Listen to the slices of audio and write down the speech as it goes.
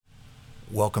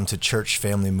Welcome to Church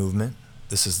Family Movement.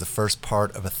 This is the first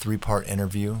part of a 3-part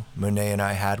interview Monet and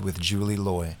I had with Julie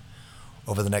Loy.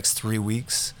 Over the next 3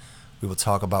 weeks, we will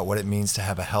talk about what it means to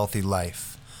have a healthy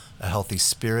life, a healthy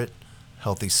spirit,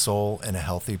 healthy soul, and a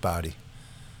healthy body.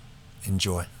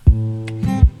 Enjoy.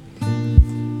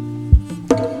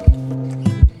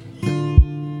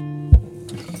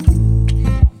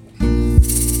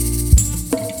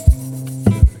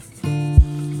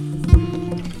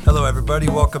 Hello, everybody.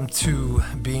 Welcome to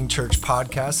Being Church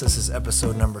Podcast. This is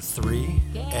episode number 3.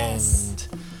 Yes.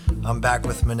 And I'm back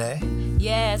with Monet.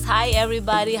 Yes. Hi,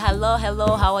 everybody. Hello.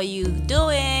 How are you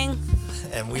doing?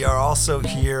 And we are also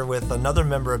here with another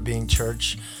member of Being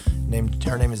Church.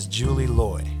 Her name is Julie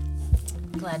Loy.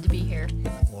 Glad to be here.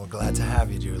 Well, glad to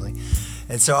have you, Julie.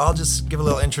 And so I'll just give a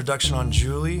little introduction on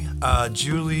Julie.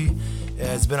 Julie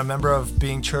has been a member of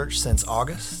Being Church since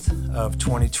August of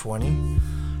 2020.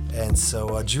 And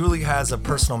so Julie has a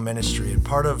personal ministry, and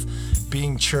part of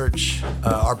Being Church,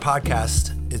 our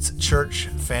podcast, it's church,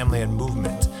 family, and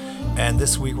movement. And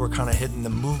this week we're kind of hitting the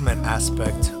movement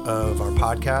aspect of our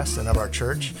podcast and of our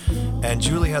church. And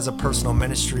Julie has a personal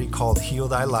ministry called Heal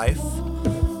Thy Life.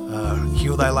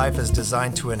 Heal Thy Life is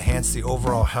designed to enhance the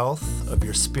overall health of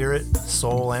your spirit,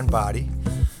 soul, and body.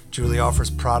 Julie offers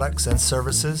products and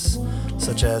services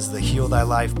such as the Heal Thy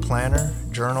Life planner,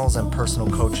 journals, and personal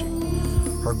coaching.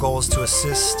 Her goal is to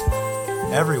assist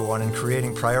everyone in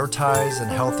creating prioritized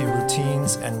and healthy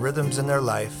routines and rhythms in their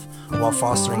life while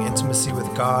fostering intimacy with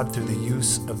God through the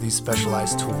use of these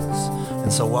specialized tools.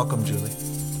 And so welcome, Julie.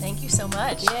 Thank you so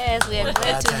much. Yes, we are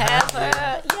glad to have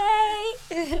her.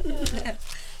 Yay!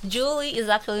 Julie is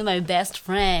actually my best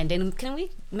friend. And can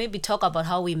we maybe talk about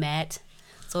how we met?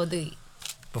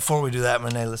 Before we do that,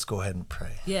 Monet, let's go ahead and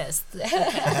pray. Yes.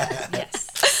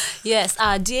 Yes,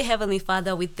 dear Heavenly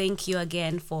Father, we thank you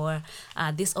again for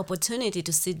this opportunity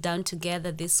to sit down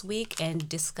together this week and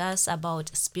discuss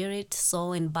about spirit,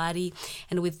 soul, and body.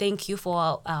 And we thank you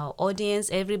for our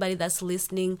audience, everybody that's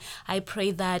listening. I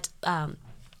pray that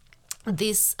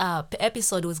this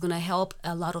episode was going to help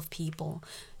a lot of people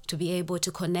to be able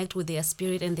to connect with their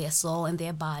spirit and their soul and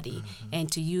their body,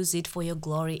 and to use it for your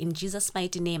glory. In Jesus'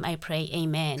 mighty name, I pray.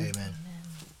 Amen. Amen.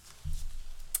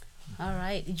 All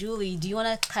right, Julie, do you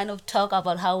want to kind of talk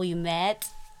about how we met?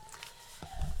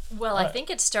 Well, I think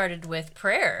it started with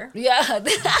prayer. Yeah,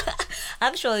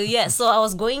 actually, yeah. So I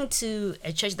was going to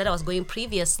a church that I was going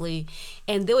previously,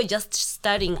 and they were just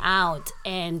starting out,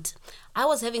 and I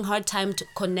was having a hard time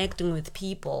connecting with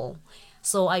people.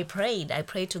 So I prayed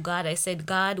to God. I said,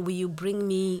 God, will you bring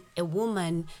me a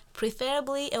woman,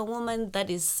 preferably a woman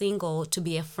that is single, to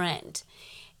be a friend?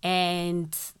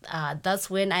 And that's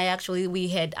when we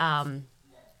had,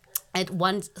 at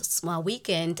one small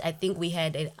weekend, I think we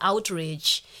had an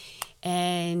outreach,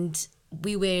 and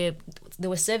they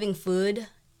were serving food,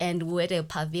 and we were at a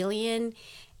pavilion,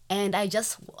 and I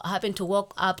just happened to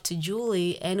walk up to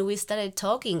Julie, and we started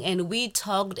talking, and we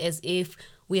talked as if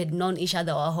we had known each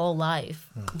other our whole life.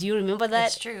 Do you remember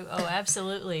that? That's true. Oh,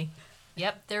 absolutely.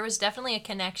 Yep, there was definitely a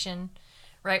connection.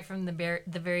 Right from the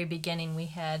very beginning, we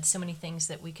had so many things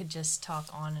that we could just talk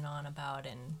on and on about,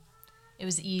 and it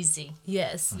was easy.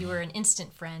 Yes. You were an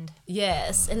instant friend.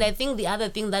 Yes, and I think the other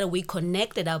thing that we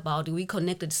connected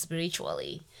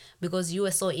spiritually, because you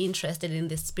were so interested in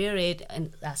the spirit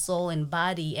and soul and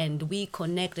body, and we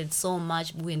connected so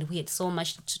much when we had so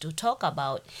much to talk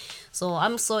about. So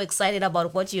I'm so excited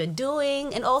about what you're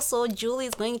doing, and also Julie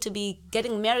is going to be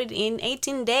getting married in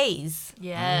 18 days.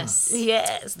 Yes.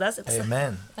 Yes, that's exciting.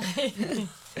 Amen.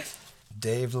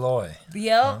 Dave Loy.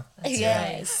 Yep. That's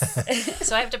Yes. right.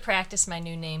 So I have to practice my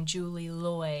new name, Julie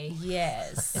Loy.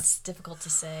 Yes. It's difficult to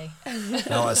say.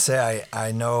 No,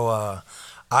 I know.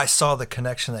 I saw the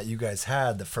connection that you guys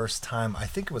had the first time. I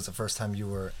think it was the first time you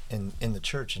were in the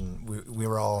church, and we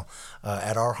were all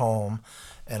at our home,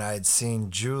 and I had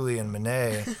seen Julie and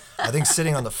Monet, I think,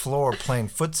 sitting on the floor playing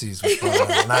footsies with one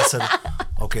another. And I said,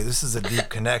 okay, this is a deep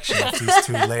connection if these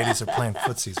two ladies are playing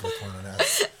footsies with one another.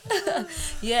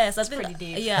 Yes, I think pretty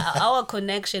deep. Yeah, our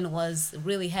connection was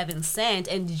really heaven sent,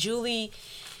 and Julie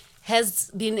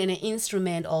has been an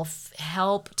instrument of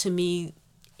help to me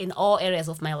in all areas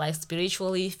of my life,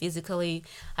 spiritually, physically.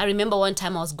 I remember one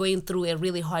time I was going through a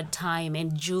really hard time,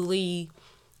 and Julie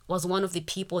was one of the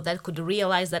people that could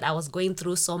realize that I was going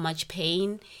through so much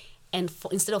pain, and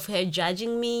instead of her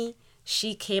judging me,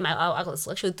 she came. I was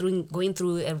actually going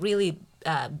through a really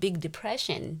big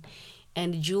depression,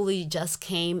 and Julie just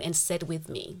came and sat with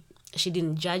me. She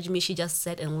didn't judge me. She just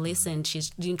sat and listened. She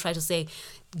didn't try to say,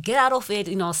 get out of it,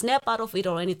 snap out of it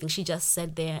or anything. She just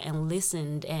sat there and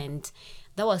listened. And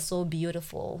that was so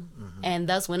beautiful. And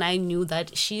that's when I knew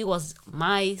that she was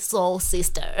my soul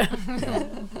sister.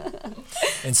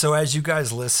 And so as you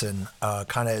guys listen,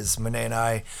 kind of as Monet and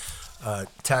I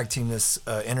tag team this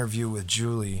interview with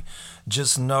Julie,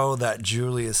 just know that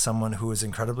Julie is someone who is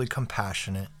incredibly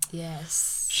compassionate.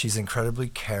 Yes. She's incredibly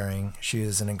caring. She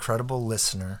is an incredible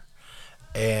listener.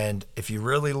 And if you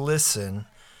really listen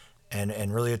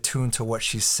and really attune to what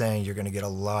she's saying, you're going to get a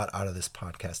lot out of this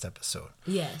podcast episode.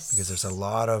 Yes. Because there's a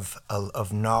lot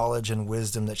of knowledge and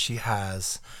wisdom that she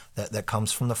has that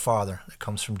comes from the Father, that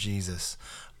comes from Jesus.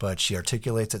 But she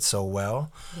articulates it so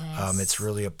well. Yes. It's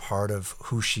really a part of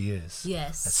who she is.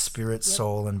 Yes. That spirit, Yep.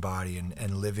 soul, and body,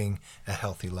 and living a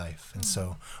healthy life. And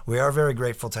so we are very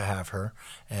grateful to have her,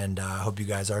 and I hope you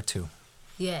guys are too.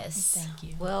 Yes. Thank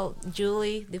you. Well,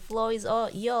 Julie, the floor is all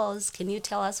yours. Can you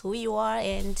tell us who you are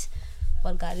and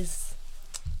what God is?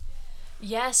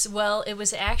 Yes, well, it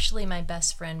was actually my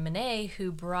best friend Monet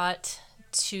who brought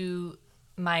to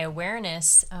my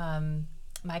awareness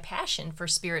my passion for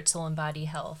spirit, soul, and body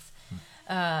health.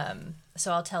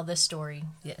 So I'll tell this story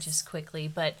just quickly.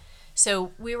 But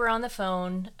so we were on the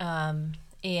phone,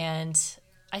 and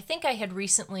I think I had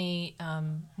recently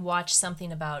watched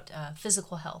something about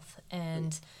physical health,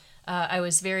 and I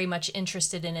was very much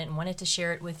interested in it and wanted to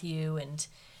share it with you.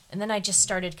 And then I just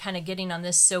started kind of getting on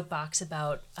this soapbox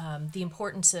about the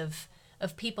importance of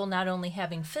people not only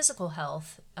having physical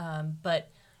health, but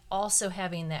also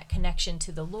having that connection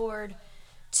to the Lord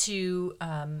to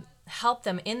help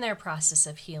them in their process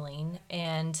of healing.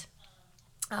 And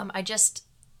I just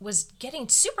was getting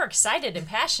super excited and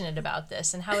passionate about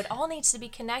this and how it all needs to be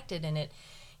connected, and it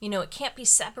can't be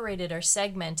separated or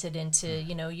segmented into,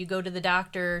 you go to the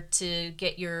doctor to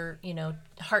get your,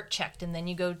 heart checked, and then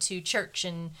you go to church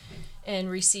and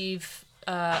receive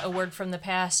a word from the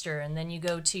pastor, and then you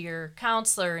go to your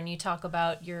counselor and you talk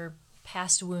about your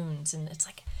past wounds, and it's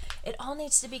like it all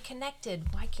needs to be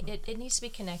connected. Why can't it needs to be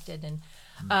connected?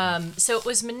 And so it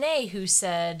was Monet who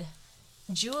said,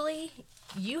 Julie,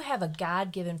 you have a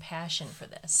God-given passion for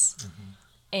this.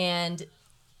 And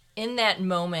in that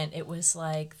moment, it was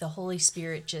like the Holy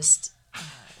Spirit just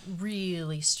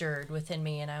really stirred within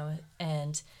me,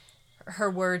 and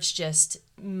her words just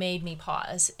made me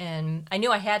pause. And I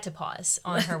knew I had to pause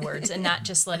on her words and not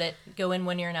just let it go in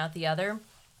one ear and out the other.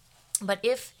 But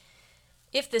if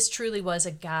this truly was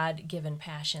a God-given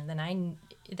passion, then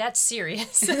that's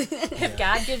serious. If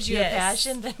God gives you a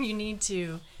passion, then you need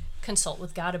to consult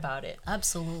with God about it.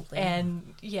 Absolutely.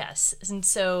 And yes, and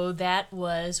so that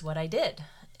was what I did.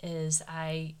 Is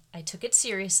I took it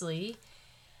seriously,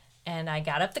 and I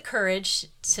got up the courage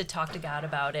to talk to God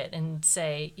about it and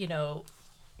say,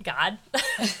 God,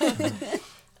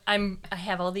 I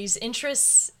have all these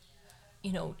interests,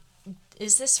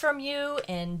 is this from you,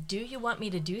 and do you want me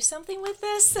to do something with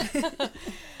this?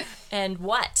 And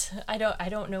what? I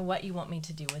don't know what you want me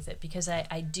to do with it, because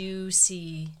I do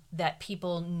see that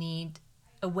people need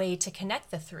a way to connect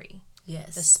the three.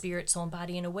 Yes. The spirit, soul, and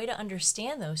body, and a way to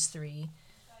understand those three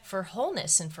for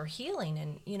wholeness and for healing.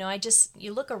 And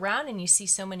you look around and you see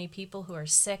so many people who are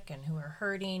sick and who are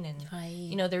hurting, and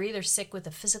Right. they're either sick with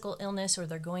a physical illness or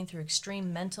they're going through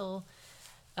extreme mental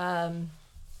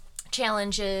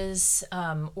challenges,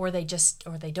 or they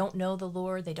don't know the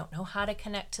Lord, they don't know how to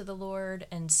connect to the Lord.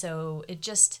 And so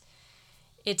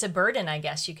it's a burden, I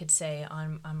guess you could say,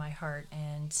 on my heart.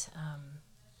 And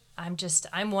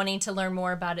I'm wanting to learn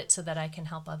more about it so that I can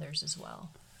help others as well.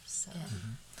 So. Yeah.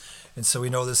 And so we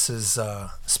know this is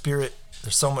spirit.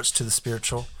 There's so much to the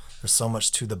spiritual. There's so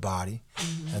much to the body,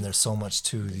 and there's so much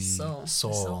to the soul.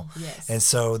 Soul, yes. And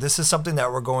so this is something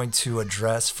that we're going to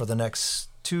address for the next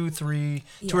two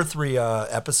or three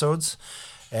episodes.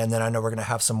 And then I know we're going to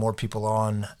have some more people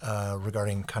on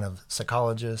regarding kind of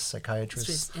psychologists,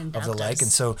 psychiatrists, And of the like. doctors.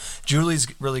 And so Julie's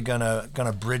really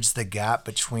gonna bridge the gap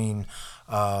between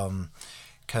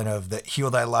kind of the Heal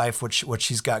Thy Life, what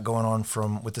she's got going on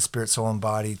with the spirit, soul, and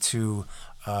body, to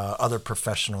other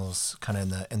professionals kind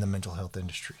of in the mental health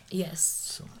industry. Yes.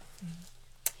 So.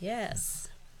 Yes.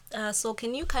 So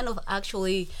can you kind of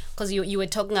actually, because you were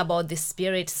talking about the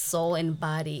spirit, soul, and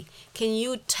body, can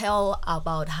you tell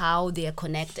about how they are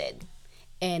connected,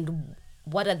 and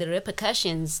what are the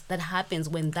repercussions that happens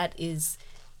when that is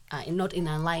not in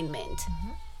alignment?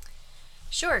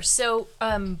 Sure. So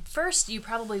first, you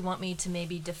probably want me to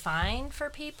maybe define for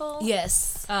people.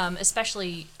 Yes.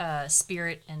 Especially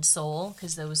spirit and soul,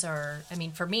 because those are,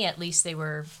 for me at least,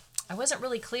 I wasn't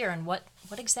really clear on what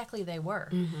exactly they were.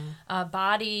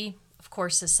 Body, of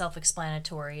course, is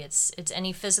self-explanatory. It's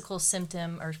any physical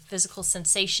symptom or physical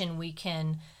sensation we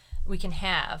can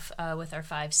have with our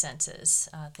five senses,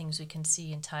 things we can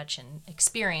see and touch and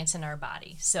experience in our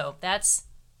body. So that's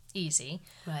easy.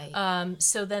 Right.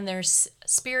 So then there's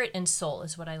spirit and soul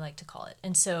is what I like to call it.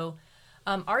 And so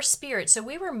our spirit, so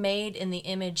we were made in the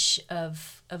image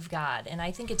of God. And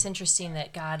I think it's interesting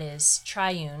that God is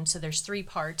triune. So there's three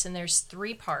parts, and there's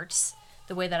three parts,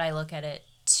 the way that I look at it,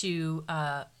 to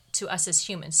us as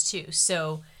humans too.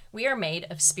 So we are made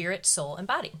of spirit, soul, and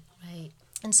body. Right.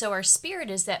 And so our spirit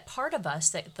is that part of us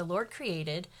that the Lord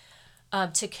created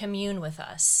to commune with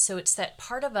us. So it's that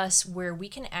part of us where we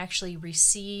can actually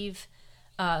receive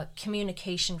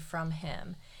communication from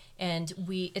Him. And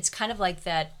it's kind of like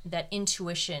that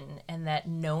intuition and that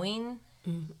knowing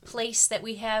place that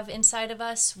we have inside of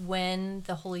us when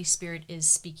the Holy Spirit is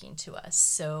speaking to us.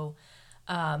 So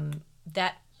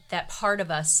that part of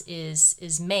us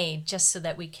is made just so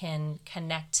that we can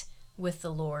connect with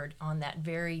the Lord on that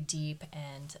very deep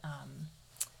and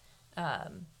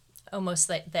almost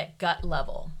like that gut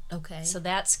level. Okay. So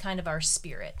that's kind of our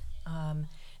spirit.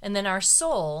 And then our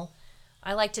soul,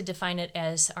 I like to define it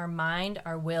as our mind,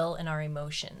 our will, and our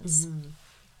emotions.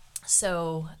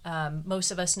 So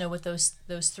most of us know what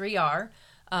those three are.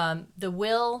 The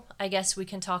will, I guess we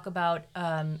can talk about,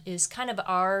 is kind of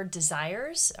our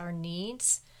desires, our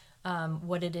needs,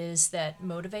 what it is that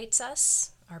motivates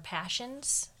us, our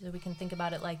passions, so we can think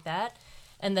about it like that.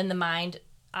 And then the mind,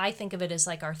 I think of it as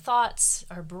like our thoughts,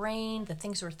 our brain, the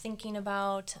things we're thinking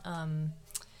about, and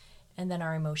then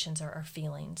our emotions are our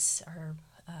feelings, our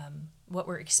what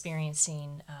we're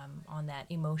experiencing on that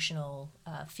emotional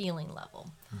feeling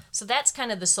level. So that's kind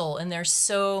of the soul, and there's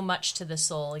so much to the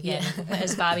soul, again,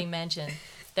 as Bobby mentioned,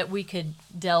 that we could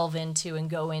delve into and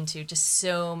go into, just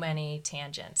so many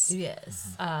tangents.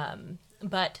 Yes.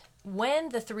 But when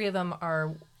the three of them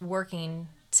are working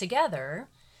together,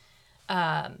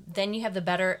 then you have a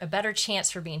better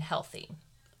chance for being healthy.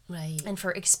 Right. And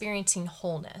for experiencing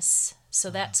wholeness. So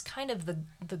that's kind of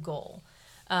the goal.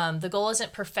 The goal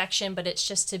isn't perfection, but it's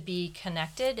just to be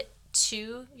connected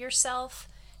to yourself,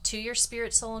 to your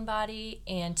spirit, soul, and body,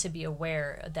 and to be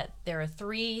aware that there are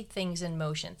three things in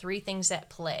motion, three things at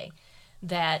play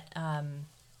that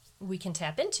we can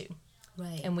tap into.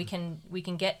 Right. And we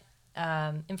can get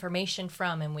information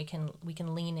from, and we can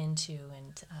lean into,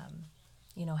 and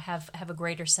have a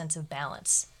greater sense of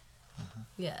balance.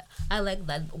 Yeah, I like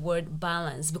that word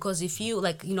balance, because if you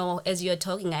as you're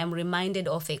talking, I'm reminded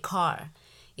of a car.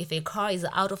 If a car is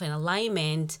out of an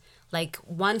alignment, like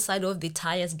one side of the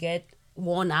tires get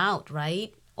worn out,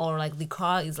 right? Or like the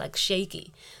car is like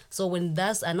shaky. So when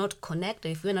those are not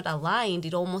connected, if we're not aligned,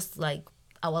 it almost like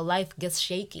our life gets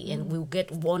shaky and we'll get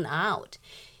worn out.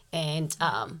 And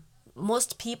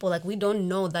most people, like, we don't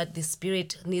know that the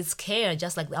spirit needs care,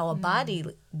 just like our body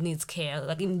needs care.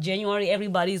 Like in January,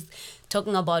 everybody's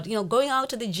talking about, going out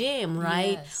to the gym,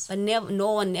 right? Yes. But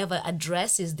no one ever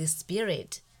addresses the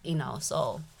spirit,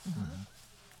 so.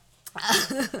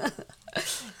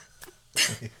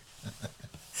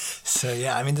 So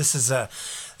yeah, I mean, this is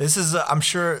I'm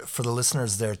sure for the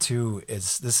listeners there too,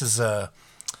 this is a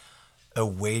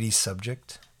weighty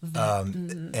subject.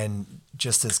 And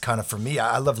just as kind of for me,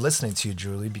 I love listening to you,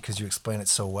 Julie, because you explain it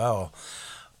so well.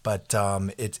 But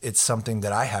it's something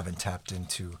that I haven't tapped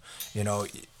into.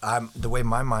 The way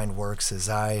my mind works is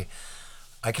I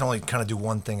can only kind of do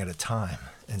one thing at a time,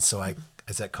 and so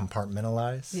is that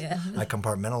compartmentalize? Yeah. I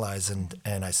compartmentalize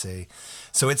and I say,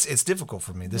 so it's difficult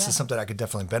for me. This is something I could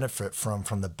definitely benefit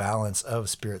from the balance of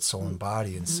spirit, soul, and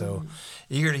body. And so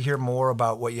eager to hear more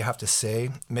about what you have to say.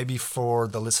 Maybe for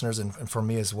the listeners and for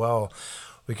me as well,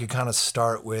 we could kind of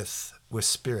start with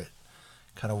spirit.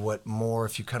 Kind of what more,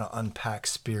 if you kind of unpack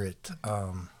spirit,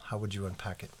 how would you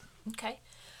unpack it? Okay.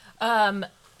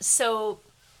 So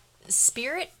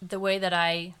spirit, the way that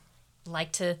I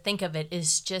like to think of it,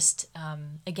 is just,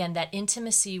 again, that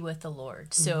intimacy with the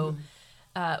Lord. So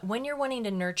when you're wanting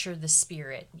to nurture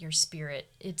your spirit,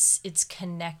 it's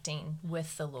connecting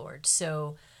with the Lord.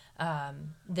 So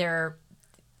there are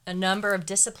a number of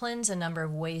disciplines, a number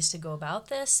of ways to go about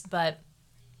this, but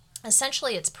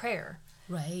essentially it's prayer.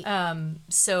 Right.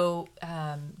 So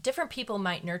different people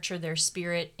might nurture their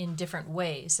spirit in different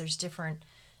ways. There's different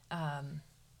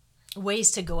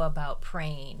ways to go about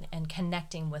praying and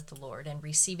connecting with the Lord and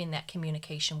receiving that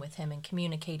communication with Him and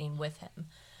communicating with Him.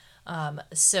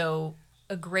 So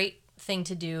a great thing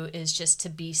to do is just to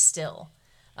be still.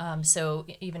 So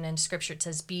even in Scripture it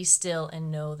says, "Be still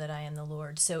and know that I am the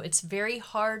Lord." So it's very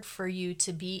hard for you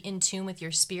to be in tune with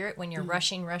your spirit when you're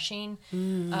rushing,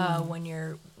 when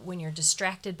you're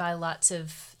distracted by lots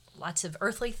of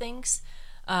earthly things,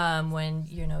 when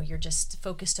you're just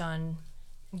focused on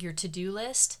your to-do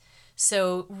list.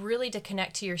 So really to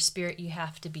connect to your spirit, you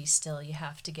have to be still. You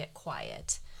have to get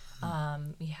quiet.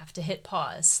 You have to hit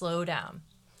pause, slow down.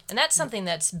 And that's something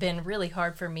that's been really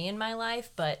hard for me in my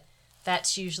life, but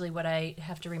that's usually what I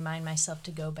have to remind myself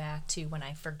to go back to when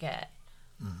I forget.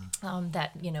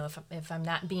 That, if I'm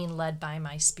not being led by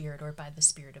my spirit or by the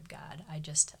Spirit of God, I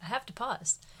have to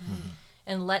pause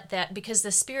and let that, because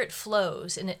the Spirit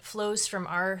flows, and it flows from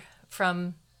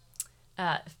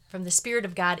the Spirit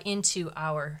of God into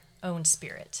our own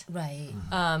spirit. Right.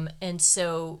 And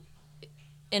so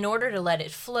in order to let it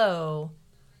flow,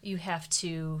 you have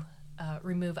to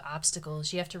remove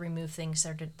obstacles. You have to remove things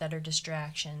that are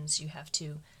distractions. You have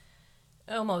to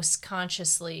almost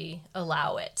consciously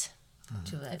allow it,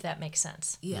 if that makes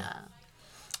sense. Yeah.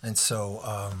 And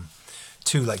so,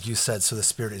 too, like you said, so the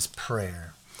Spirit is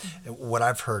prayer. What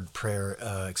I've heard prayer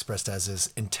expressed as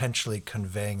is intentionally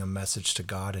conveying a message to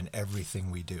God in everything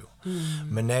we do.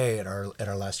 Monet, at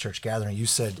our last church gathering, you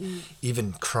said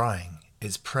even crying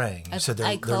is praying. You said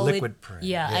they're liquid prayer.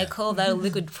 Yeah, I call that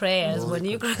liquid prayers when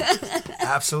you cry.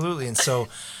 Absolutely. And so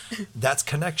that's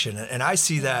connection. And I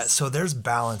see that. So there's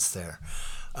balance there.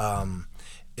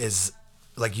 Is,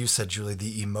 like you said, Julie,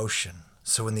 the emotion.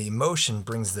 So when the emotion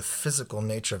brings the physical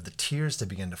nature of the tears to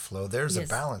begin to flow, there's a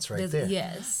balance there.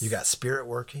 Yes. You got spirit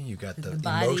working, you got the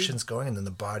emotions going, and then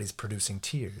the body's producing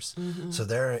tears. So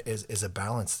there is a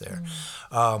balance there.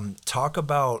 Talk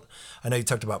about, I know you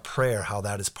talked about prayer, how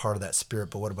that is part of that spirit,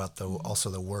 but what about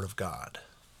also the Word of God?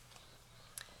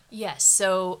 Yes.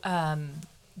 So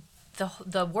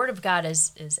the Word of God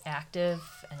is active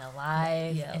and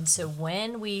alive. Yeah. And so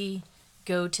when we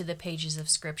go to the pages of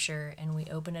Scripture and we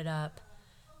open it up,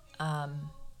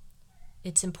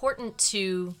 it's important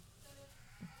to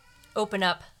open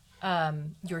up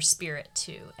your spirit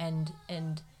too,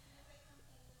 and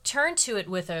turn to it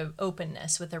with a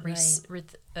openness, with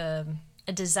a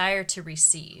desire to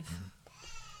receive.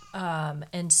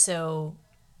 And so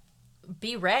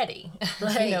be ready,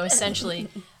 essentially,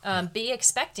 be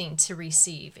expecting to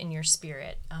receive in your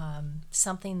spirit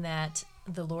something that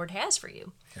the Lord has for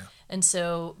you. Yeah. And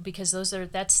so, because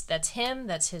that's Him,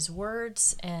 that's His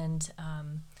words, and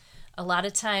a lot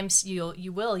of times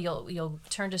you'll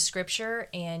turn to Scripture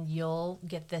and you'll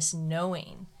get this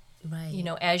knowing. Right.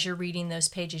 As you're reading those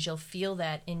pages, you'll feel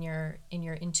that in your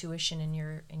intuition, in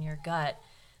your gut,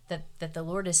 that the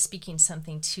Lord is speaking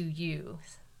something to you.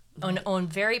 Right. On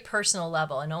very personal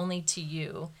level and only to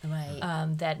you, right.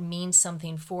 That means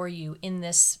something for you in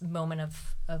this moment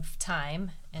of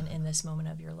time and in this moment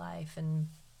of your life. And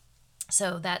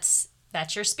so that's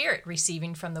your spirit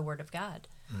receiving from the Word of God.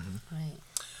 Right.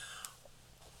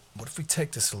 What if we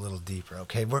take this a little deeper?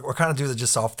 Okay, we're kind of doing it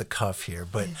just off the cuff here,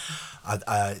 but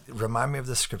remind me of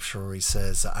the scripture where He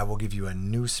says, "I will give you a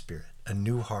new spirit, a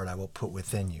new heart I will put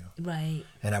within you, right,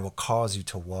 and I will cause you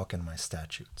to walk in my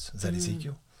statutes." Is that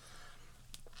Ezekiel?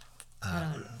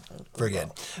 Forget.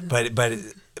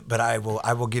 But I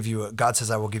will give you. God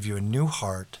says, "I will give you a new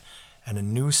heart and a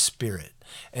new spirit."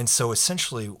 And so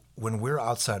essentially, when we're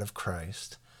outside of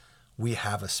Christ, we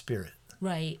have a spirit.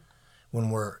 Right. When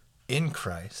we're in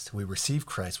Christ, we receive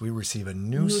a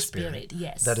new spirit.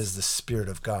 Yes. That is the Spirit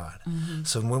of God.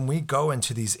 So when we go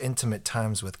into these intimate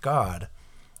times with God,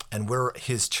 and we're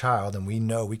His child, and we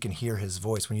know we can hear His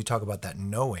voice. When you talk about that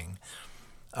knowing,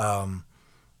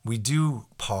 we do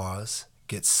pause,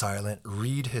 get silent,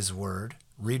 read His Word,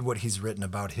 read what He's written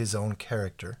about His own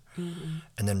character,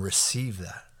 and then receive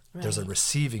that. Right. There's a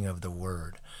receiving of the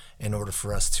Word in order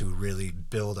for us to really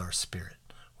build our spirit.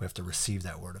 We have to receive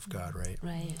that Word of God, right?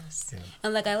 Right. Yes. Yeah.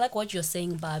 And I like what you're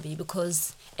saying, Bobby,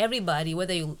 because everybody,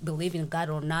 whether you believe in God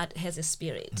or not, has a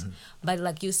spirit. But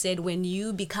like you said, when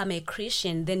you become a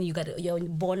Christian, then you're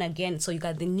born again, so you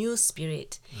got the new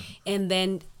spirit. And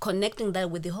then connecting that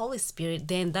with the Holy Spirit,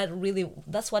 then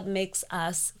that's what makes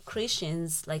us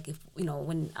Christians. Like, if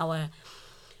when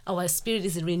our spirit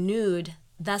is renewed,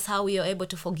 that's how we are able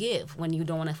to forgive when you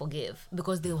don't want to forgive,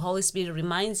 because the Holy Spirit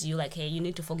reminds you, like, hey, you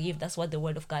need to forgive. That's what the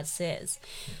Word of God says.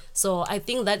 So I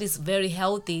think that is very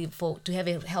healthy to have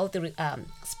a healthy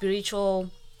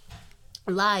spiritual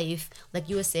life. Like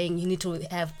you were saying, you need to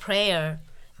have prayer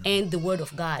and the Word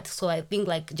of God. So I think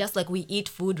just like we eat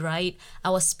food, right?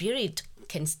 Our spirit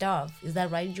can starve. Is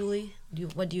that right, Julie?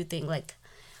 What do you think?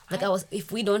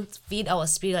 If we don't feed our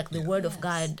spirit, the Word of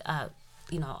God,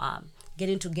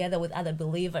 getting together with other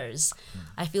believers,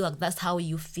 I feel like that's how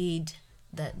you feed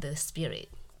the spirit.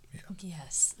 Yeah.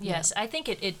 Yes. I think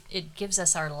it gives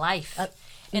us our life,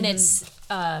 and it's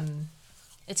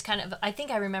kind of. I think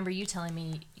I remember you telling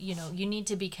me, you need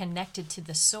to be connected to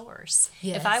the source.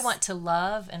 Yes. If I want to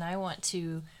love and I want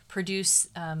to produce,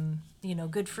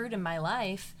 good fruit in my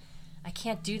life, I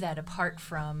can't do that apart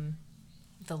from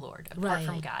the Lord, apart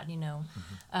from Right.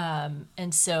 God,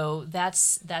 and so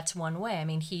that's one way. I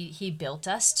mean, he built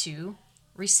us to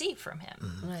receive from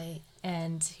him. Right.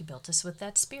 And he built us with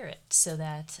that spirit so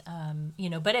that,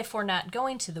 but if we're not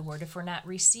going to the word, if we're not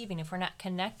receiving, if we're not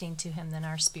connecting to him, then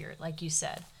our spirit, like you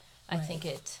said, I Right. think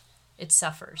it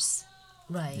suffers.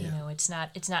 Right. It's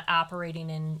not operating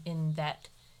in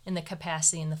the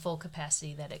capacity, in the full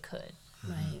capacity that it could.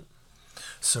 Right.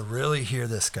 So really hear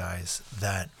this, guys,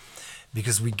 that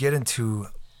because we get into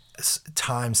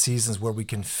time, seasons where we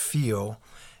can feel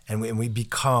and we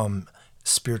become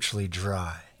spiritually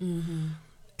dry.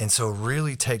 And so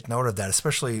really take note of that,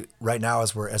 especially right now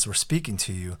as we're speaking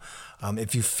to you.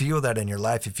 If you feel that in your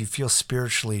life, if you feel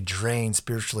spiritually drained,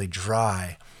 spiritually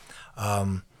dry,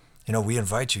 we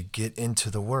invite you, get into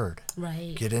the Word.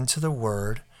 Right. Get into the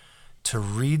Word, to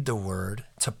read the Word,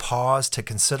 to pause, to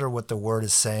consider what the Word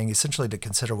is saying, essentially to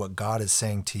consider what God is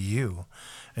saying to you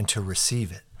and to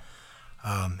receive it.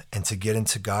 And to get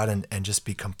into God and just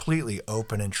be completely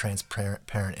open and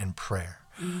transparent in prayer.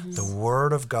 The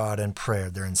Word of God and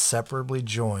prayer, they're inseparably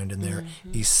joined and they're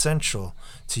essential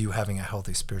to you having a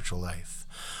healthy spiritual life.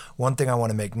 One thing I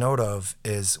want to make note of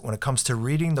is when it comes to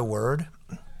reading the Word,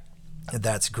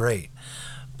 that's great.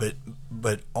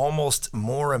 But almost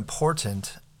more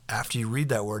important, after you read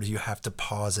that Word, you have to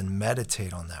pause and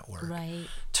meditate on that Word Right.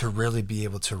 to really be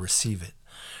able to receive it.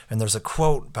 And there's a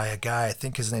quote by a guy, I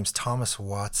think his name's Thomas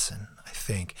Watson, I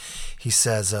think. He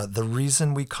says, the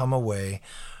reason we come away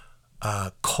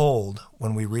cold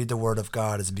when we read the Word of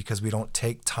God is because we don't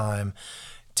take time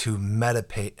to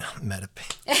meditate.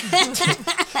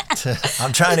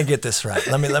 I'm trying to get this right.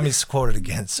 Let me quote it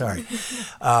again. Sorry.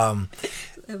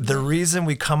 The reason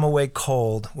we come away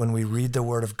cold when we read the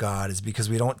Word of God is because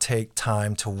we don't take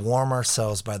time to warm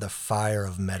ourselves by the fire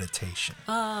of meditation.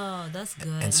 Oh, that's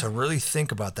good. And so really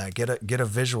think about that. Get a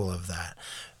visual of that.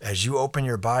 As you open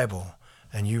your Bible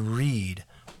and you read,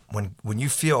 when you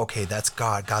feel, okay, that's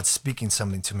God's speaking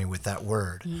something to me with that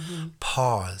word,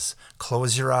 pause,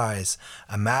 close your eyes.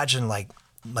 Imagine like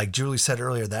Julie said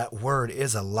earlier, that word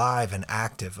is alive and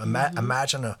active.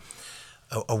 Imagine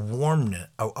a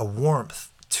warmth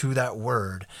to that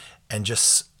word and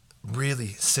just really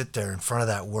sit there in front of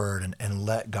that word and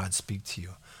let God speak to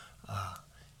you.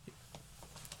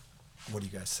 What do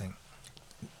you guys think?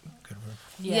 Good word?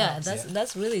 Yeah,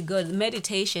 that's really good.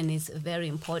 Meditation is very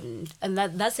important, and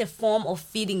that's a form of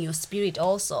feeding your spirit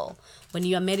also. When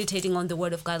you are meditating on the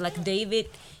Word of God, like David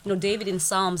in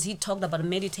Psalms, he talked about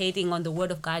meditating on the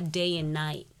Word of God day and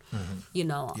night.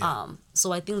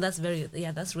 So I think that's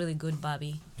that's really good,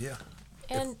 Bobby. Yeah.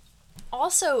 And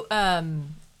also,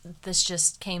 this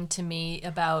just came to me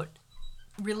about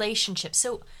relationships.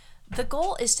 So the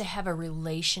goal is to have a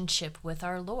relationship with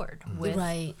our Lord,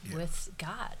 with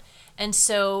God. And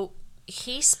so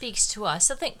he speaks to us.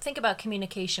 So think about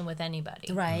communication with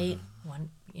anybody. Right.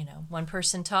 One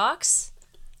person talks,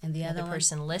 And the other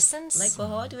person listens, like what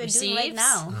we're doing right receives,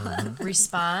 now.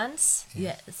 responds.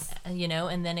 Yes.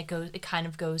 And then it kind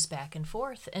of goes back and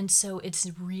forth. And so it's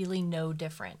really no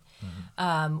different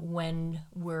when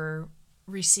we're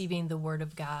receiving the Word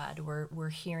of God. We're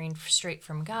hearing straight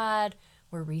from God.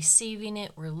 We're receiving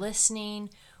it. We're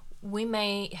listening. We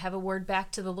may have a word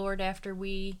back to the Lord after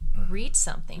we read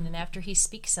something and after he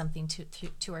speaks something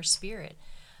to our spirit.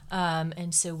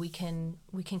 And so we can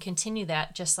continue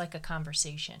that just like a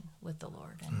conversation with the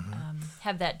Lord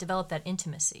and develop that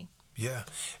intimacy. Yeah,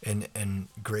 and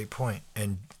great point.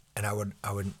 And I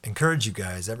would encourage you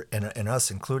guys, and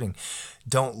us including,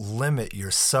 don't limit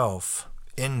yourself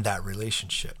in that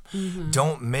relationship.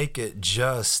 Don't make it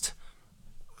just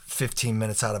 15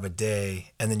 minutes out of a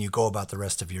day and then you go about the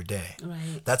rest of your day.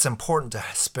 Right. That's important to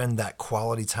spend that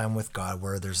quality time with God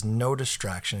where there's no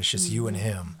distraction. It's just you and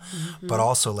him. But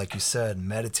also, like you said,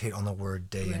 meditate on the word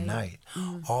day and night.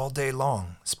 All day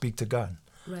long, speak to God.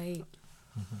 Right.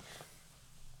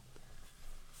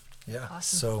 Yeah.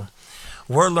 Awesome. So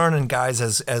we're learning, guys,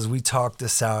 as we talk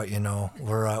this out,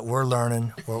 we're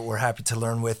learning. We're happy to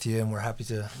learn with you, and we're happy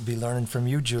to be learning from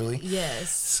you, Julie.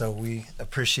 Yes. So we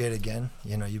appreciate again,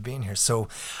 you being here. So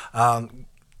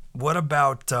what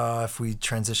about if we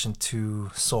transition to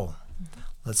soul?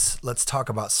 Let's talk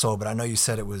about soul, but I know you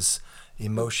said it was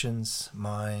emotions,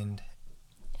 mind,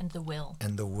 And the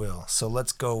will. So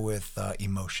let's go with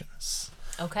emotions.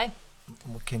 Okay.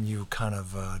 Can you kind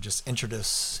of just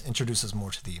introduce us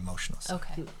more to the emotional side?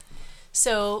 Okay.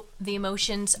 So the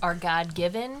emotions are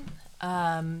God-given.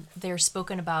 They're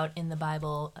spoken about in the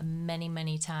Bible many,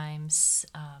 many times.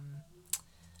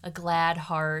 A glad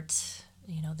heart.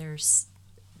 There's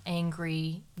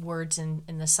angry words in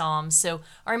the Psalms. So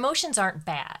our emotions aren't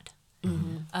bad,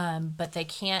 but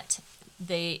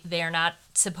they are not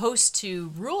supposed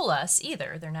to rule us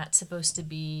either. They're not supposed to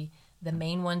be the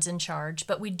main ones in charge,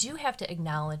 but we do have to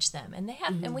acknowledge them, and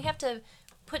and we have to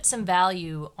put some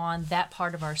value on that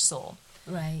part of our soul.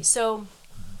 Right. So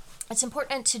it's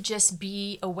important to just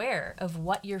be aware of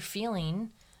what you're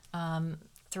feeling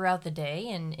throughout the day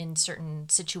and in certain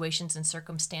situations and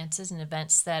circumstances and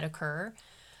events that occur.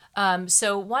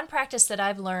 So one practice that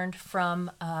I've learned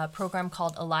from a program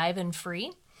called Alive and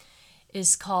Free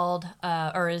is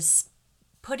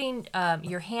putting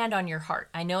your hand on your heart.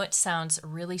 I know it sounds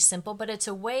really simple, but it's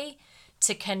a way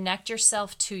to connect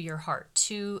yourself to your heart,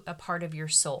 to a part of your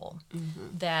soul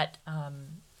that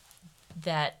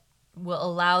will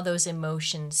allow those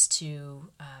emotions to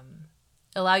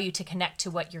allow you to connect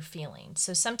to what you're feeling.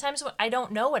 So sometimes I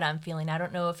don't know what I'm feeling. I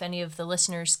don't know if any of the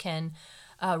listeners can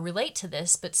relate to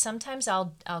this, but sometimes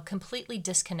I'll completely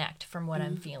disconnect from what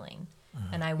I'm feeling,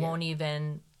 and I won't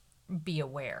even be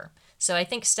aware. So I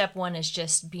think step one is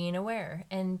just being aware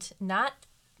and not,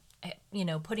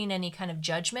 putting any kind of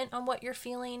judgment on what you're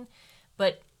feeling,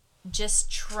 but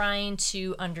just trying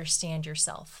to understand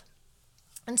yourself.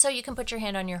 And so you can put your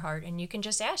hand on your heart and you can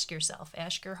just ask your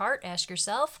heart, ask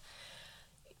yourself,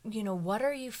 what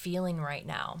are you feeling right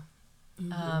now?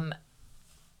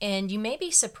 And you may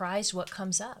be surprised what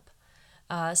comes up.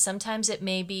 Sometimes it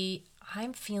may be,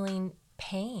 I'm feeling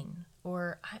pain,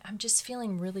 or I'm just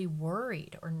feeling really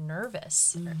worried or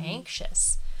nervous or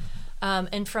anxious.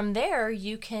 And from there,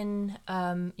 you can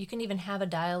even have a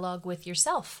dialogue with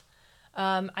yourself.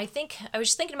 I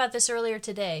was thinking about this earlier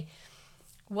today.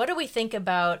 What do we think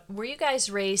about, were you guys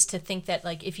raised to think that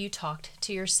like if you talked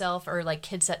to yourself, or like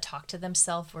kids that talk to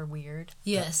themselves were weird?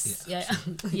 Yes.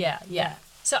 Yeah. Yeah.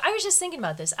 So I was just thinking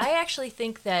about this. I actually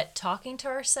think that talking to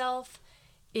ourselves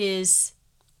is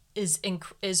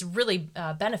really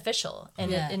beneficial,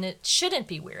 and it shouldn't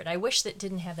be weird. I wish that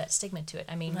didn't have that stigma to it.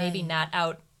 I mean, maybe not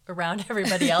out around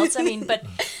everybody else. I mean, but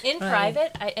in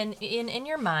private and in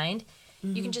your mind,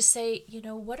 you can just say,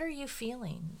 what are you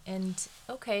feeling? And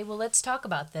okay, well, let's talk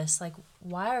about this. Like,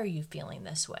 why are you feeling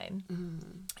this way?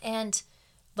 And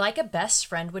like a best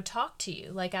friend would talk to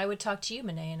you, like I would talk to you,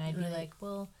 Monet, and I'd be like,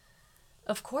 well,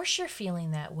 of course you're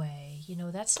feeling that way.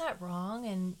 That's not wrong.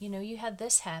 And, you had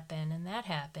this happen and that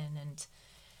happen.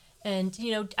 And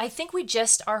I think we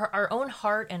just, our own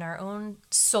heart and our own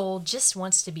soul just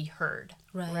wants to be heard,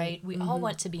 right? We all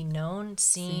want to be known,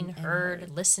 seen, heard,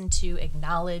 listened to,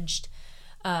 acknowledged,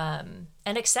 and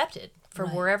accepted for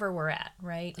wherever we're at,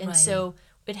 right? And so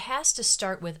it has to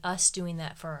start with us doing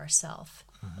that for ourselves.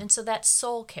 And so that's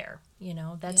soul care,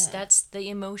 that's the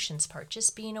emotions part,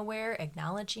 just being aware,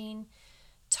 acknowledging,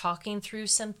 talking through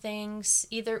some things,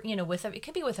 either, it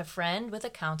could be with a friend, with a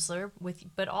counselor,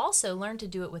 but also learn to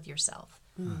do it with yourself.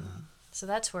 So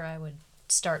that's where I would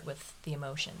start with the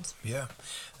emotions. Yeah,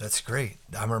 that's great.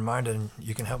 I'm reminded,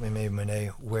 you can help me maybe,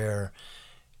 Monet, where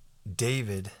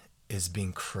David is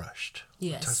being crushed.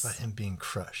 Yes. It talks about him being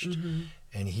crushed.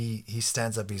 And he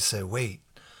stands up, he says, wait,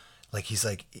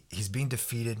 he's being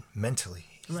defeated mentally.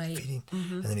 He's defeating,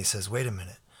 and then he says, wait a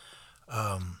minute.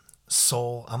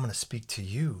 Soul, I'm going to speak to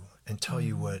you and tell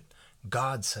you what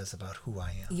God says about who I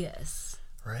am. Yes.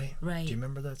 Right? Right. Do you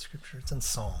remember that scripture? It's in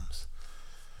Psalms.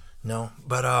 No?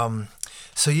 But,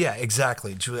 so yeah,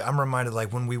 exactly. Julie, I'm reminded,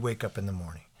 like, when we wake up in the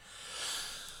morning,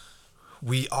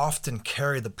 we often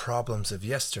carry the problems of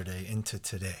yesterday into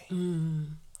today.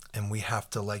 And we have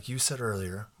to, like you said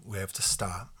earlier, we have to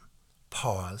stop,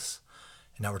 pause,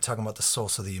 and now we're talking about the soul,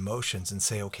 so the emotions, and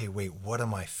say, okay, wait, what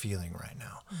am I feeling right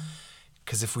now?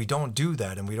 Because if we don't do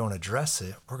that and we don't address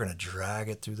it, we're going to drag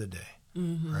it through the day,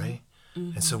 right?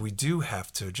 And so we do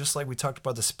have to, just like we talked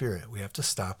about the Spirit, we have to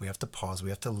stop, we have to pause, we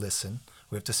have to listen,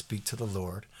 we have to speak to the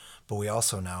Lord. But we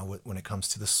also now, when it comes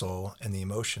to the soul and the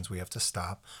emotions, we have to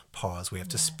stop, pause, we have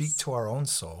to speak to our own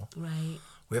soul. Right.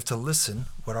 We have to listen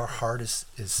what our heart is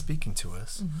speaking to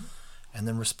us, and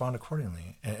then respond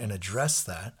accordingly and address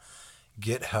that,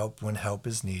 get help when help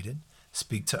is needed.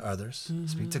 Speak to others,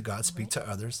 speak to God, speak to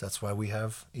others. That's why we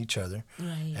have each other,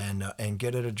 and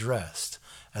get it addressed,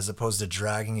 as opposed to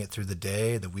dragging it through the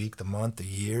day, the week, the month, the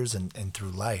years, and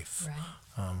through life.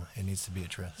 It needs to be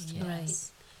addressed. Yes.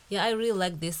 Right. Yeah, I really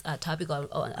like this topic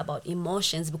about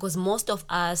emotions, because most of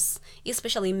us,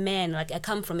 especially men, like I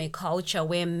come from a culture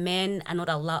where men are not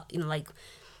allowed,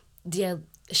 they're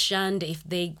shunned if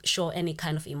they show any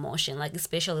kind of emotion, like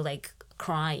especially like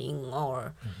crying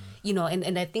or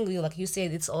and I think, like you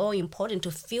said, it's all important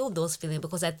to feel those feelings,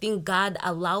 because I think God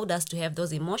allowed us to have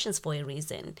those emotions for a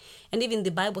reason. And even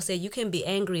the Bible says you can be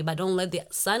angry, but don't let the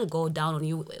sun go down on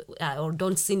you, or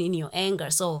don't sin in your anger.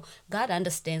 So God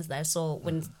understands that. So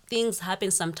when things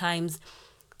happen sometimes,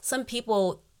 some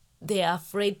people, they are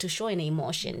afraid to show an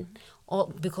emotion, or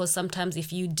because sometimes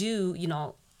if you do,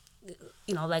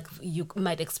 like you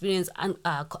might experience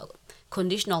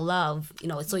conditional love,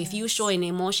 so if you show an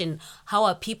emotion, how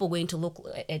are people going to look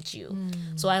at you?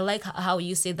 So I like how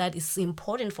you say that it's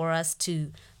important for us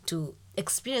to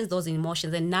experience those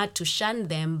emotions, and not to shun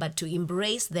them, but to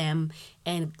embrace them,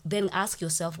 and then ask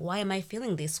yourself, why am I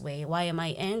feeling this way? Why am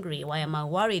I angry? Why am I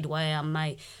worried? Why am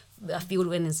I filled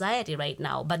with anxiety right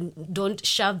now? But don't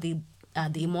shove the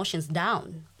emotions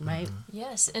down, right?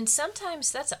 Yes, and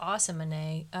sometimes that's awesome,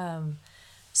 Monet.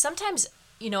 Sometimes,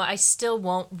 I still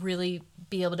won't really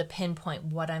be able to pinpoint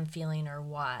what I'm feeling or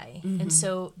why. And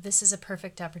so this is a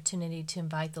perfect opportunity to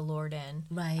invite the Lord in.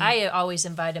 Right. I always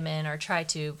invite him in, or try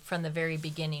to, from the very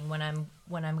beginning when I'm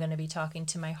going to be talking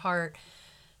to my heart.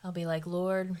 I'll be like,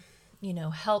 Lord,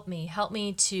 help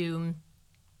me to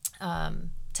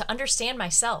understand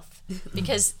myself,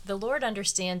 because the Lord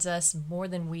understands us more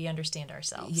than we understand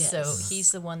ourselves. Yes. So he's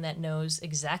the one that knows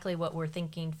exactly what we're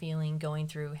thinking, feeling, going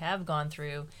through, have gone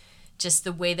through, just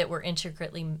the way that we're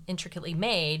intricately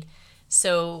made.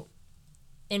 So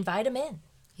invite him in.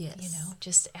 Yes.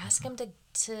 Just ask him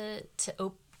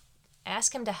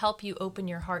ask him to help you open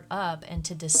your heart up and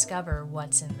to discover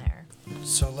what's in there.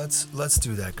 So let's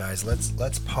do that, guys.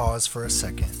 Let's pause for a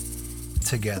second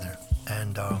together,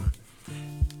 and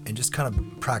just kind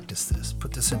of practice this.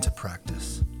 Put this into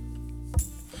practice,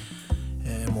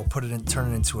 and we'll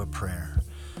turn it into a prayer.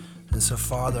 And so,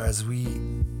 Father, as we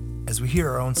hear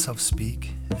our own self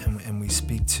speak, and we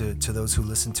speak to those who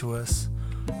listen to us,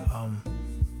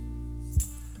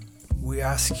 we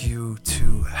ask you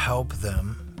to help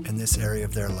them in this area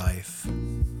of their life.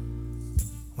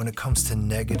 When it comes to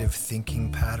negative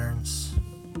thinking patterns,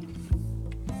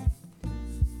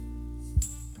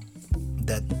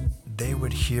 that they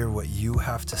would hear what you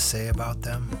have to say about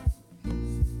them.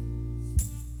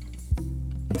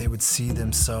 They would see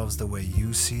themselves the way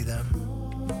you see them.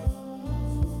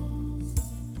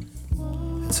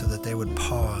 And so that they would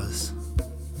pause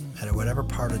at whatever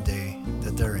part of the day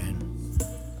that they're in,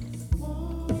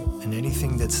 and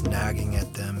anything that's nagging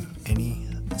at them, any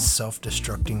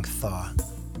self-destructing thought,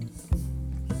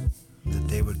 that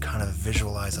they would kind of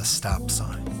visualize a stop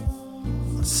sign.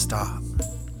 Stop.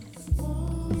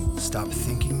 Stop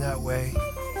thinking that way.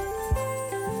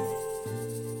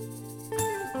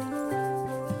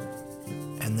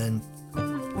 And then,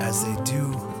 as they do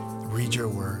read your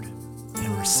word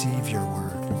and receive your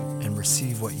word and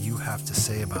receive what you have to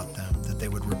say about them, that they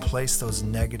would replace those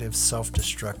negative,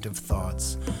 self-destructive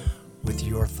thoughts with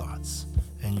your thoughts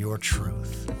and your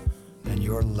truth and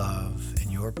your love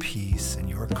and your peace and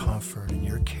your comfort and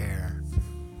your care.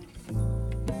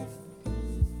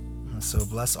 And so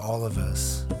bless all of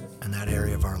us in that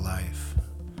area of our life,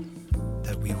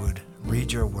 that we would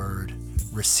read your word,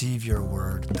 receive your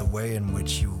word the way in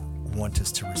which you want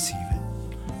us to receive it,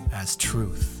 as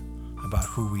truth about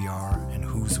who we are and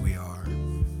whose we are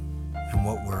and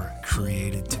what we're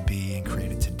created to be and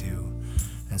created to do.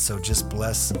 And so just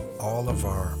bless all of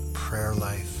our prayer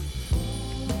life,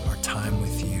 our time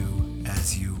with you,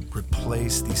 as you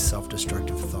replace these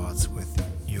self-destructive thoughts with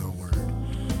your word.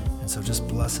 And so just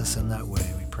bless us in that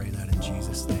way. We pray that in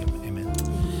Jesus' name. Amen.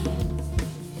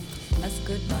 That's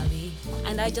good, Bobby.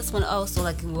 And I just want to also,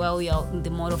 while we are in the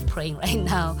mode of praying right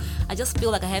now, I just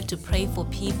feel like I have to pray for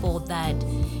people that,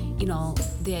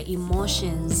 their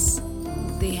emotions,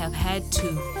 they have had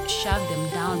to shove them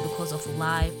down because of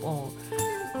life, or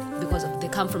because they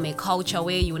come from a culture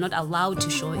where you were not allowed to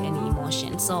show any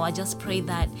emotion. So I just pray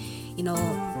that,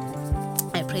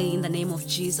 I pray in the name of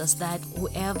Jesus that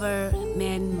whoever,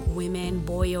 man, woman,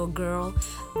 boy or girl,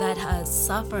 that are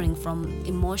suffering from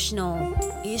emotional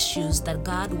issues, that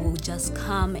God will just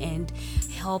come and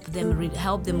help them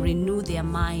renew their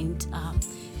mind,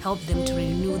 help them to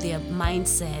renew their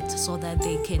mindset, so that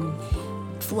they can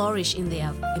flourish in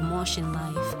their emotion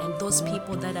life. And those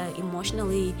people that are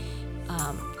emotionally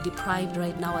deprived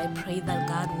right now, I pray that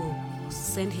God will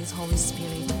send His Holy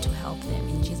Spirit to help them.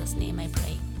 In Jesus' name I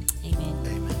pray. Amen.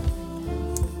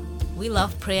 Amen. We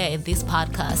love prayer at this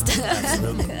podcast.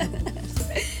 Absolutely.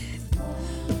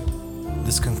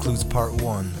 This concludes part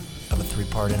 1 of a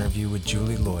 3-part interview with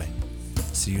Julie Loy.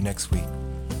 See you next week.